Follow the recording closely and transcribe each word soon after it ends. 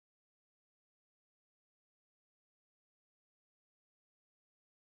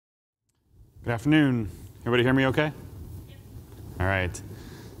Good afternoon. Everybody hear me okay? All right.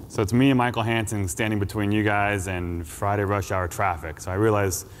 So it's me and Michael Hansen standing between you guys and Friday rush hour traffic. So I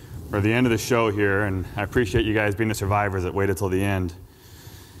realize we're at the end of the show here, and I appreciate you guys being the survivors that waited till the end.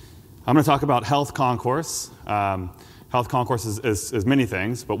 I'm going to talk about Health Concourse. Health Concourse is many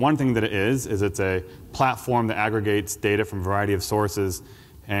things, but one thing that it is it's a platform that aggregates data from a variety of sources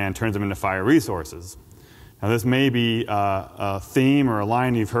and turns them into FHIR resources. Now this may be a theme or a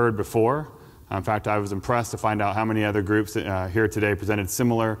line you've heard before. In fact, I was impressed to find out how many other groups here today presented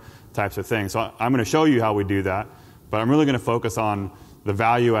similar types of things. So I'm going to show you how we do that, but I'm really going to focus on the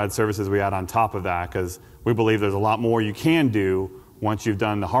value-add services we add on top of that, because we believe there's a lot more you can do once you've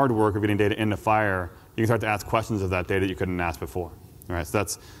done the hard work of getting data into FHIR. You can start to ask questions of that data that you couldn't ask before. All right, so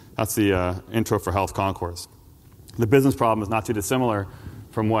that's the intro for Health Concourse. The business problem is not too dissimilar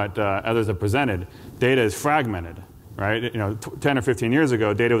from what others have presented. Data is fragmented. Right? 10 or 15 years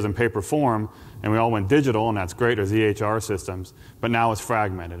ago, data was in paper form, and we all went digital, and that's great. There's EHR systems, but now it's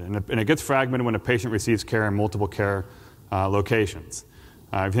fragmented, and it gets fragmented when a patient receives care in multiple care locations.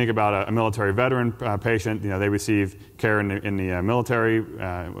 If you think about a military veteran patient, they receive care in the military,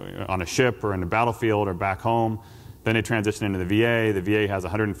 on a ship, or in the battlefield, or back home. Then they transition into the VA. The VA has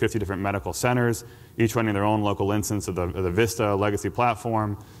 150 different medical centers, each running their own local instance of the Vista legacy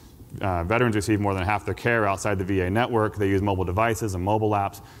platform. Veterans receive more than half their care outside the VA network. They use mobile devices and mobile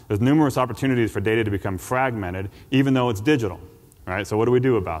apps. There's numerous opportunities for data to become fragmented, even though it's digital. Right? So what do we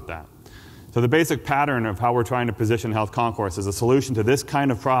do about that? So the basic pattern of how we're trying to position Health Concourse as a solution to this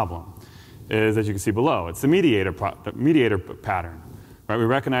kind of problem is, as you can see below, it's the mediator pattern. Right? We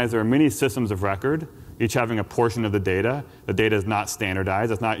recognize there are many systems of record, each having a portion of the data. The data is not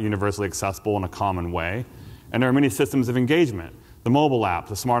standardized. It's not universally accessible in a common way. And there are many systems of engagement. The mobile apps,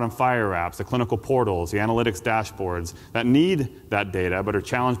 the Smart on FHIR apps, the clinical portals, the analytics dashboards that need that data but are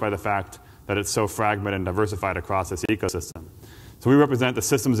challenged by the fact that it's so fragmented and diversified across this ecosystem. So we represent the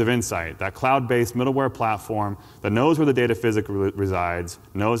systems of insight, that cloud-based middleware platform that knows where the data physically resides,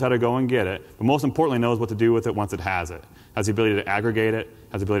 knows how to go and get it, but most importantly knows what to do with it once it has it. Has the ability to aggregate it,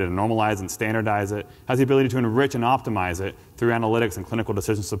 has the ability to normalize and standardize it, has the ability to enrich and optimize it through analytics and clinical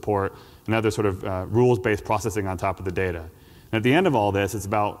decision support and other sort of rules-based processing on top of the data. And at the end of all this, it's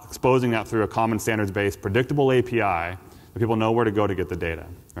about exposing that through a common standards-based, predictable API that people know where to go to get the data,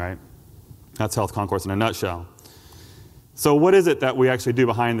 right? That's Health Concourse in a nutshell. So what is it that we actually do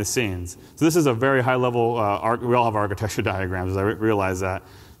behind the scenes? So this is a very high-level, we all have architecture diagrams, as I realize that.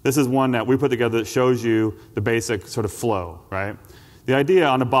 This is one that we put together that shows you the basic sort of flow, right? The idea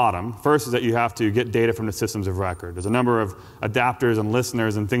on the bottom, first, is that you have to get data from the systems of record. There's a number of adapters and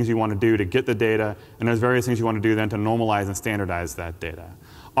listeners and things you want to do to get the data, and there's various things you want to do then to normalize and standardize that data.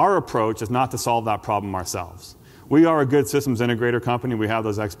 Our approach is not to solve that problem ourselves. We are a good systems integrator company. We have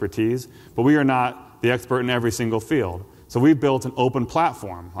those expertise, but we are not the expert in every single field. So we've built an open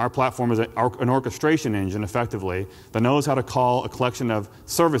platform. Our platform is an orchestration engine, effectively, that knows how to call a collection of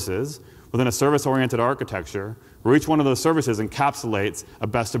services within a service-oriented architecture, where each one of those services encapsulates a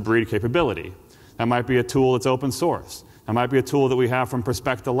best-of-breed capability. That might be a tool that's open source. That might be a tool that we have from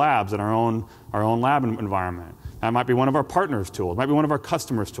Perspecta labs in our own lab environment. That might be one of our partners' tools. It might be one of our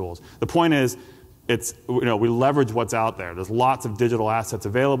customers' tools. The point is, we leverage what's out there. There's lots of digital assets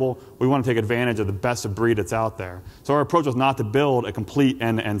available. We want to take advantage of the best-of-breed that's out there. So our approach was not to build a complete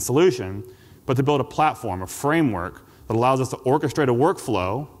end-to-end solution, but to build a platform, a framework that allows us to orchestrate a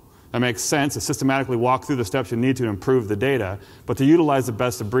workflow that makes sense, to systematically walk through the steps you need to improve the data, but to utilize the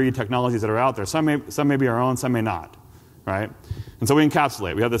best-of-breed technologies that are out there. Some may be our own, some may not, right? And so we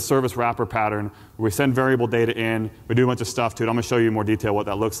encapsulate. We have this service wrapper pattern where we send variable data in, we do a bunch of stuff to it. I'm going to show you in more detail what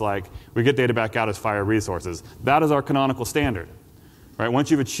that looks like. We get data back out as FHIR resources. That is our canonical standard, right? Once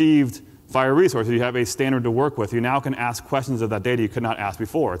you've achieved FHIR resources, you have a standard to work with. You now can ask questions of that data you could not ask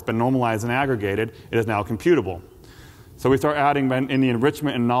before. It's been normalized and aggregated. It is now computable. So we start adding in the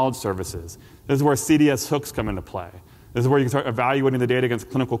enrichment and knowledge services. This is where CDS hooks come into play. This is where you can start evaluating the data against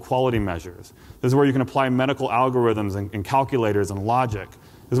clinical quality measures. This is where you can apply medical algorithms and calculators and logic.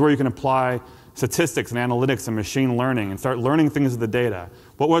 This is where you can apply statistics and analytics and machine learning and start learning things of the data.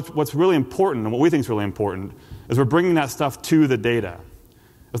 But what's really important, and what we think is really important, is we're bringing that stuff to the data.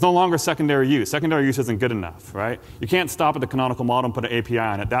 It's no longer secondary use. Secondary use isn't good enough, right? You can't stop at the canonical model and put an API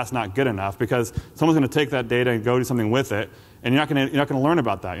on it. That's not good enough, because someone's going to take that data and go do something with it, and you're not going to learn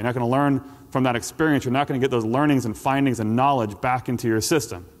about that. You're not going to learn from that experience. You're not going to get those learnings and findings and knowledge back into your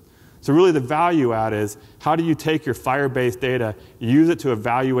system. So really the value add is, how do you take your FHIR-based data, use it to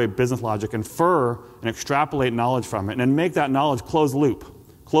evaluate business logic, infer and extrapolate knowledge from it, and then make that knowledge closed loop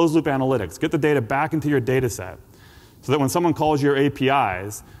analytics. Get the data back into your data set, so that when someone calls your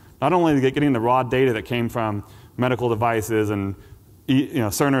APIs, not only getting the raw data that came from medical devices and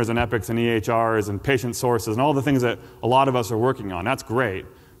Cerners and Epics and EHRs and patient sources and all the things that a lot of us are working on. That's great.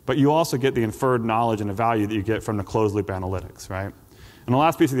 But you also get the inferred knowledge and the value that you get from the closed-loop analytics, right? And the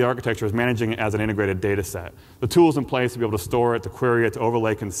last piece of the architecture is managing it as an integrated data set. The tools in place to be able to store it, to query it, to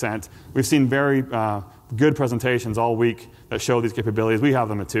overlay consent. We've seen very good presentations all week that show these capabilities. We have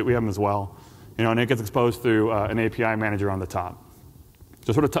them too. We have them as well. And it gets exposed through an API manager on the top.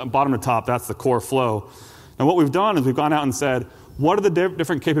 So sort of bottom to top, that's the core flow. And what we've done is we've gone out and said, what are the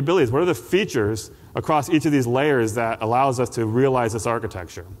different capabilities? What are the features across each of these layers that allows us to realize this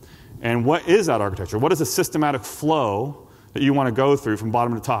architecture? And what is that architecture? What is the systematic flow that you want to go through from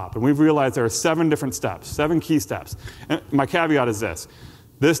bottom to top? And we've realized there are 7 different steps, 7 key steps. And my caveat is this.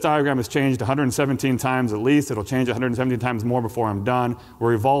 This diagram has changed 117 times at least. It'll change 117 times more before I'm done.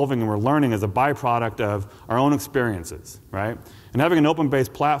 We're evolving and we're learning as a byproduct of our own experiences, right? And having an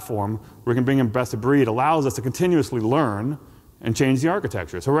open-based platform where we can bring in best of breed allows us to continuously learn and change the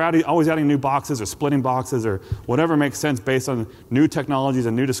architecture. So we're always adding new boxes or splitting boxes or whatever makes sense based on new technologies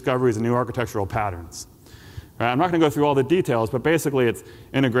and new discoveries and new architectural patterns. Right? I'm not going to go through all the details, but basically it's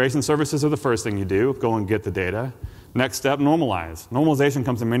integration services are the first thing you do. Go and get the data. Next step, normalize. Normalization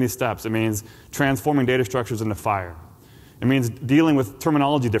comes in many steps. It means transforming data structures into FHIR. It means dealing with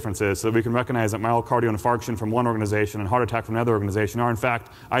terminology differences so that we can recognize that myocardial infarction from one organization and heart attack from another organization are in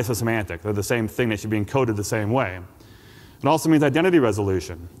fact isosemantic. They're the same thing. They should be encoded the same way. It also means identity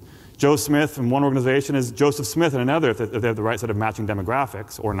resolution. Joe Smith from one organization is Joseph Smith in another if they have the right set of matching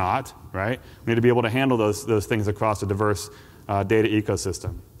demographics or not, right? We need to be able to handle those things across a diverse data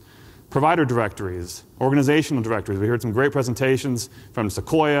ecosystem. Provider directories, organizational directories. We heard some great presentations from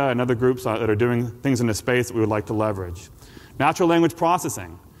Sequoia and other groups that are doing things in this space that we would like to leverage. Natural language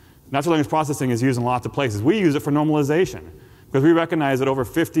processing. Natural language processing is used in lots of places. We use it for normalization because we recognize that over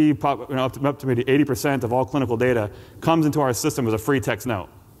 50, up to maybe 80% of all clinical data comes into our system as a free text note.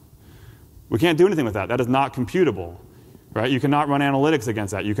 We can't do anything with that. That is not computable, right? You cannot run analytics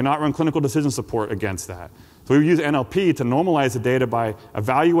against that. You cannot run clinical decision support against that. So we use NLP to normalize the data by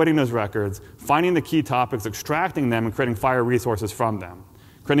evaluating those records, finding the key topics, extracting them, and creating FHIR resources from them.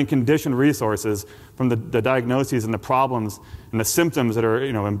 Creating conditioned resources from the diagnoses and the problems and the symptoms that are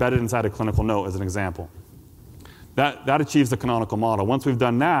embedded inside a clinical note, as an example. That achieves the canonical model. Once we've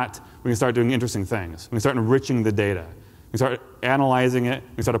done that, we can start doing interesting things. We can start enriching the data. We can start analyzing it.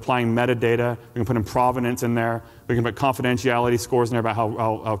 We can start applying metadata. We can put in provenance in there. We can put confidentiality scores in there about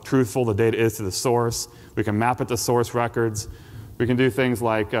how truthful the data is to the source. We can map it to source records. We can do things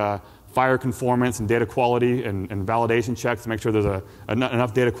like FHIR conformance and data quality and validation checks to make sure there's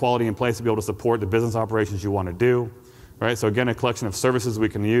enough data quality in place to be able to support the business operations you want to do. Right? So again, a collection of services we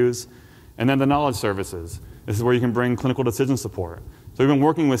can use. And then the knowledge services. This is where you can bring clinical decision support. So we've been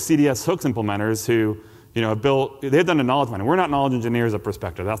working with CDS Hooks implementers who they've done a knowledge mining. We're not knowledge engineers at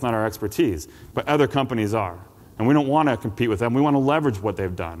Perspecta. That's not our expertise. But other companies are. And we don't want to compete with them. We want to leverage what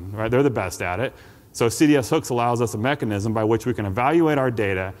they've done. Right? They're the best at it. So CDS Hooks allows us a mechanism by which we can evaluate our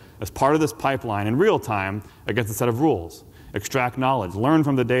data as part of this pipeline in real time against a set of rules. Extract knowledge, learn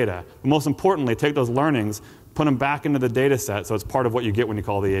from the data. But most importantly, take those learnings, put them back into the data set so it's part of what you get when you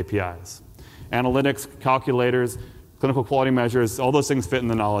call the APIs. Analytics, calculators, clinical quality measures, all those things fit in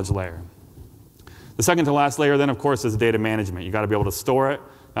the knowledge layer. The second to last layer then, of course, is data management. You've got to be able to store it.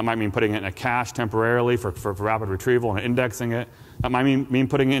 That might mean putting it in a cache temporarily for rapid retrieval and indexing it. That might mean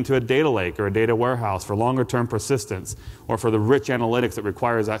putting it into a data lake or a data warehouse for longer-term persistence or for the rich analytics that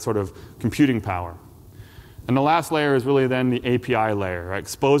requires that sort of computing power. And the last layer is really then the API layer, right?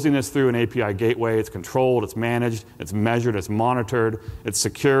 Exposing this through an API gateway. It's controlled, it's managed, it's measured, it's monitored, it's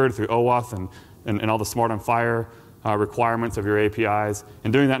secured through OAuth and all the smart on FHIR requirements of your APIs,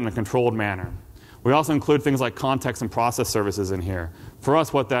 and doing that in a controlled manner. We also include things like context and process services in here. For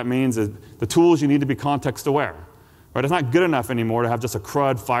us, what that means is the tools you need to be context aware. Right? It's not good enough anymore to have just a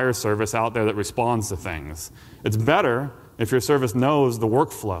CRUD FHIR service out there that responds to things. It's better if your service knows the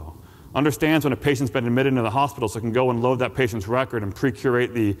workflow, understands when a patient's been admitted into the hospital so it can go and load that patient's record and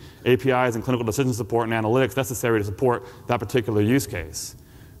pre-curate the APIs and clinical decision support and analytics necessary to support that particular use case.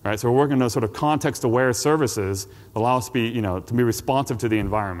 Right? So we're working on those sort of context-aware services that allow us to be responsive to the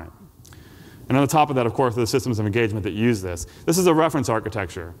environment. And on the top of that, of course, are the systems of engagement that use this. This is a reference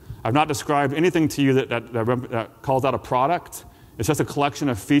architecture. I've not described anything to you that calls out a product. It's just a collection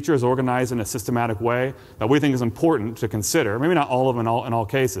of features organized in a systematic way that we think is important to consider. Maybe not all of them in all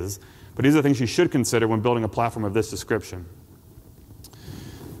cases, but these are things you should consider when building a platform of this description.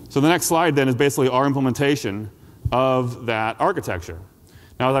 So the next slide then is basically our implementation of that architecture.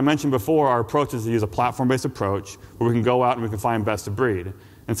 Now, as I mentioned before, our approach is to use a platform-based approach where we can go out and we can find best of breed.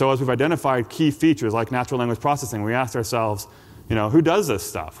 And so as we've identified key features like natural language processing, we asked ourselves, who does this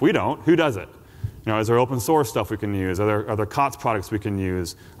stuff? We don't. Who does it? Is there open source stuff we can use? Are there COTS products we can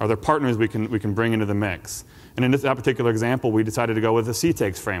use? Are there partners we can bring into the mix? And in that particular example, we decided to go with the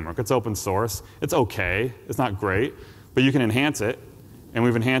CTAKES framework. It's open source. It's okay. It's not great, but you can enhance it. And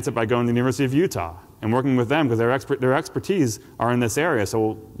we've enhanced it by going to the University of Utah and working with them because their expertise are in this area. So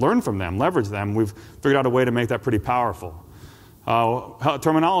we'll learn from them, leverage them. We've figured out a way to make that pretty powerful.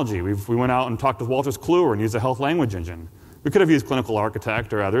 Terminology. We went out and talked with Wolters Kluwer and used a health language engine. We could have used Clinical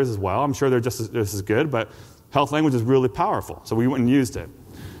Architect or others as well. I'm sure they're just as good, but health language is really powerful, so we went and used it.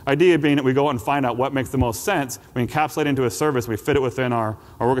 Idea being that we go out and find out what makes the most sense, we encapsulate it into a service, we fit it within our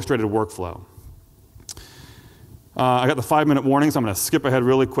orchestrated workflow. I got the 5-minute warning, so I'm going to skip ahead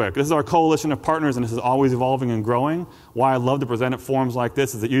really quick. This is our coalition of partners, and this is always evolving and growing. Why I love to present at forums like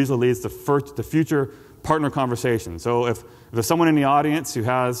this is it usually leads to future partner conversations. So if there's someone in the audience who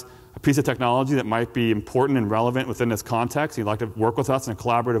has a piece of technology that might be important and relevant within this context, you'd like to work with us in a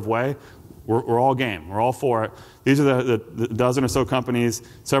collaborative way, we're all game. We're all for it. These are the dozen or so companies,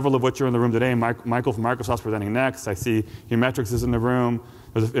 several of which are in the room today. Michael from Microsoft's presenting next. I see Humetrics is in the room.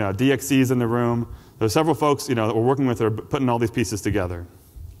 There's DXC is in the room. There's several folks that we're working with that are putting all these pieces together.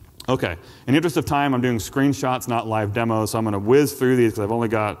 Okay. In the interest of time, I'm doing screenshots, not live demos, so I'm going to whiz through these because I've only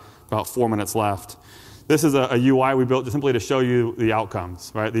got about 4 minutes left. This is a UI we built simply to show you the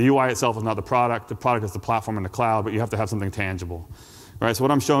outcomes, right? The UI itself is not the product. The product is the platform in the cloud, but you have to have something tangible, right? So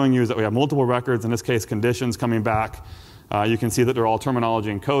what I'm showing you is that we have multiple records, in this case conditions coming back. You can see that they're all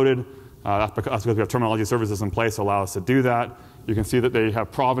terminology encoded. That's because we have terminology services in place to allow us to do that. You can see that they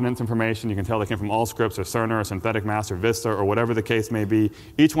have provenance information. You can tell they came from Allscripts or Cerner or Synthetic Mass or Vista or whatever the case may be.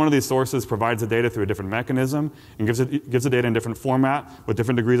 Each one of these sources provides the data through a different mechanism and gives the data in different format with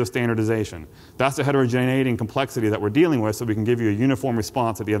different degrees of standardization. That's the heterogeneity and complexity that we're dealing with so we can give you a uniform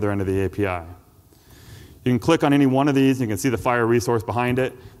response at the other end of the API. You can click on any one of these and you can see the FHIR resource behind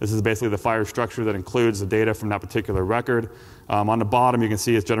it. This is basically the FHIR structure that includes the data from that particular record. On the bottom you can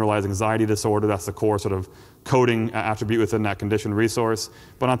see it's generalized anxiety disorder. That's the core sort of coding attribute within that condition resource.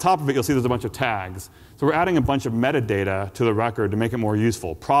 But on top of it you'll see there's a bunch of tags. So we're adding a bunch of metadata to the record to make it more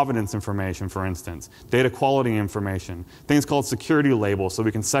useful. Provenance information, for instance. Data quality information. Things called security labels so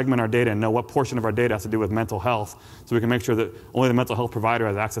we can segment our data and know what portion of our data has to do with mental health so we can make sure that only the mental health provider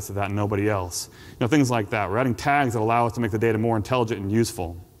has access to that and nobody else. Things like that. We're adding tags that allow us to make the data more intelligent and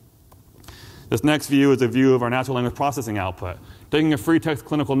useful. This next view is a view of our natural language processing output. Taking a free text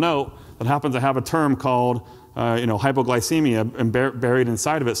clinical note that happens to have a term called hypoglycemia and buried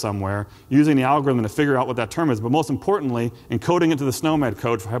inside of it somewhere, using the algorithm to figure out what that term is, but most importantly, encoding it to the SNOMED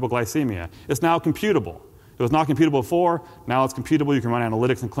code for hypoglycemia. It's now computable. It was not computable before, now it's computable. You can run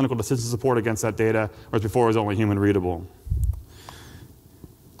analytics and clinical decision support against that data, whereas before it was only human readable.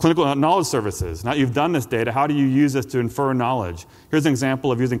 Clinical knowledge services. Now you've done this data, how do you use this to infer knowledge? Here's an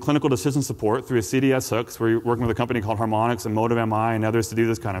example of using clinical decision support through a CDS hooks. We're working with a company called Harmonics and Motive MI and others to do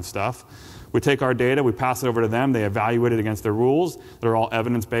this kind of stuff. We take our data, we pass it over to them, they evaluate it against their rules. They're all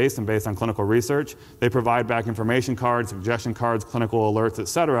evidence-based and based on clinical research. They provide back information cards, suggestion cards, clinical alerts, et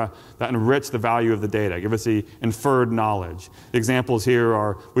cetera, that enrich the value of the data, give us the inferred knowledge. The examples here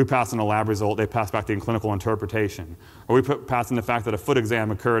are, we pass in a lab result, they pass back the clinical interpretation. Or we pass in the fact that a foot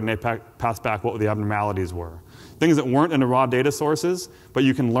exam occurred and they pass back what the abnormalities were. Things that weren't in the raw data sources, but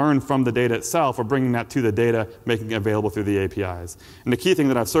you can learn from the data itself or bringing that to the data, making it available through the APIs. And the key thing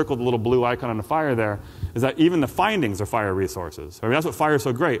that I've circled, the little blue icon on the FHIR there, is that even the findings are FHIR resources. I mean, that's what FHIR is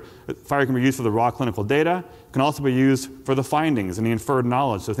so great. FHIR can be used for the raw clinical data. It can also be used for the findings and the inferred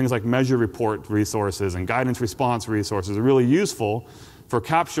knowledge. So things like measure report resources and guidance response resources are really useful for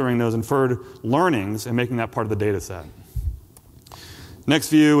capturing those inferred learnings and making that part of the data set. Next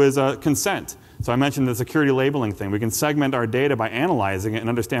view is consent. So I mentioned the security labeling thing. We can segment our data by analyzing it and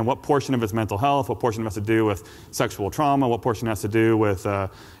understand what portion of it's mental health, what portion has to do with sexual trauma, what portion has to do with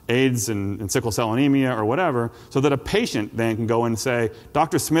AIDS and sickle cell anemia or whatever, so that a patient then can go and say,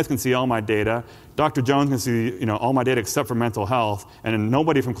 Dr. Smith can see all my data, Dr. Jones can see all my data except for mental health, and then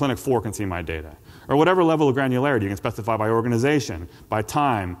nobody from Clinic 4 can see my data. Or whatever level of granularity you can specify by organization, by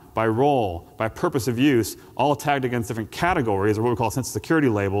time, by role, by purpose of use, all tagged against different categories, or what we call sensitive security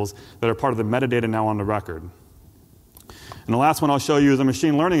labels, that are part of the metadata now on the record. And the last one I'll show you is a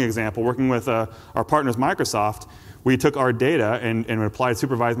machine learning example. Working with our partners Microsoft, we took our data and applied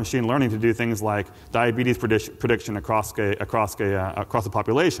supervised machine learning to do things like diabetes prediction across the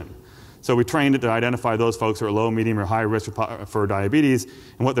population. So we trained it to identify those folks who are low, medium, or high risk for diabetes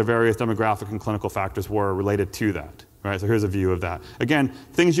and what their various demographic and clinical factors were related to that. Right? So here's a view of that. Again,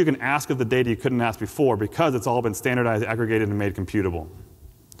 things you can ask of the data you couldn't ask before because it's all been standardized, aggregated, and made computable.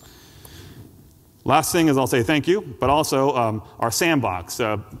 Last thing is I'll say thank you, but also our sandbox.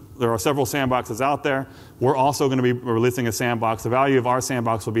 There are several sandboxes out there. We're also going to be releasing a sandbox. The value of our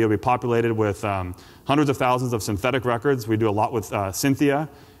sandbox will be able to be populated with hundreds of thousands of synthetic records. We do a lot with Cynthia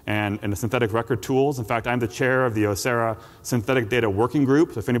and the synthetic record tools. In fact, I'm the chair of the OSERA Synthetic Data Working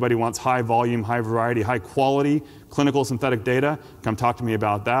Group. So if anybody wants high volume, high variety, high quality clinical synthetic data, come talk to me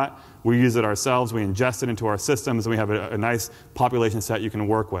about that. We use it ourselves. We ingest it into our systems, and we have a nice population set you can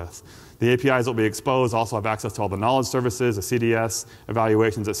work with. The APIs that will be exposed also have access to all the knowledge services, the CDS,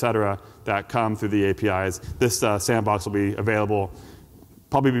 evaluations, et cetera, that come through the APIs. This sandbox will be available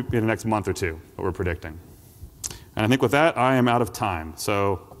probably in the next month or two, what we're predicting. And I think with that, I am out of time.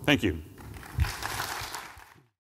 So thank you.